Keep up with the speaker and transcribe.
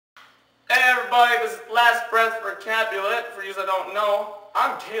Hey everybody, this is Last Breath for Capulet. For you that don't know,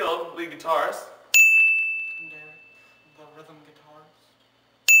 I'm Caleb, lead guitarist. I'm Derek, the rhythm guitarist.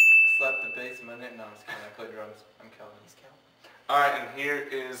 I slapped the bass in my neck. No, I'm just kidding. I play drums. I'm Calvin. He's Calvin. Alright, and here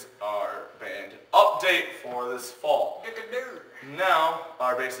is our band update for this fall. Now,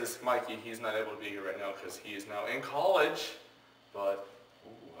 our bassist Mikey, he's not able to be here right now because he is now in college. But,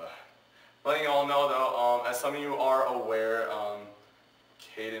 letting you all know though, as some of you are aware,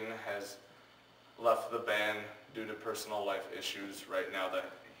 Caden has left the band due to personal life issues right now that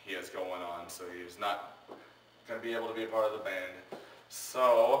he has going on, so he's not going to be able to be a part of the band.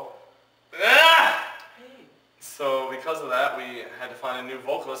 So, because of that, we had to find a new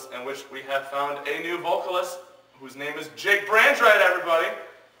vocalist, in which we have found a new vocalist whose name is Jake Brandrite, everybody.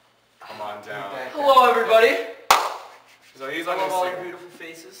 Come on down. Hello, everybody. So he's on Hello, all his your beautiful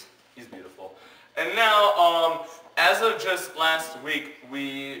faces. He's beautiful. And now, as of just last week,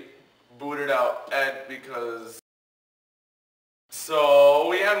 we booted out Ed because... So,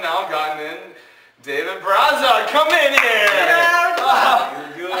 we have now gotten in David Braza. Come in here!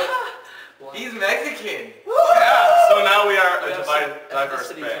 Yeah. You're good. He's Mexican. Yeah, so now we are a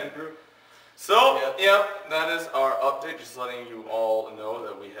diverse band. So, yep, that is our update. Just letting you all know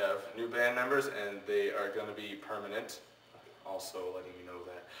that we have new band members and they are going to be permanent. Also letting you know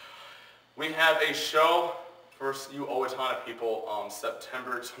that. We have a show for you Owatonna people on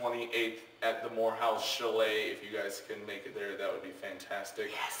September 28th at the Morehouse Chalet. If you guys can make it there, that would be fantastic.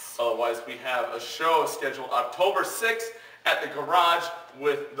 Yes. Otherwise, we have a show scheduled October 6th at the Garage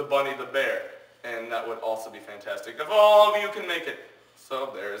with the Bunny the Bear. And that would also be fantastic if all of you can make it.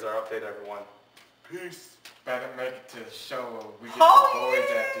 So there's our update, everyone. Peace. Better make it to the show or we get the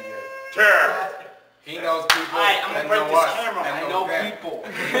boys after you. Sure. He knows people. Alright, I'm gonna break this camera. I know people.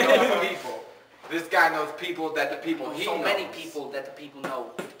 He knows people. This guy knows people that the people he knows. So many people that the people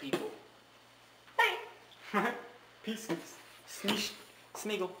know the people. Hey. Peace.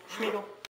 Smeagol.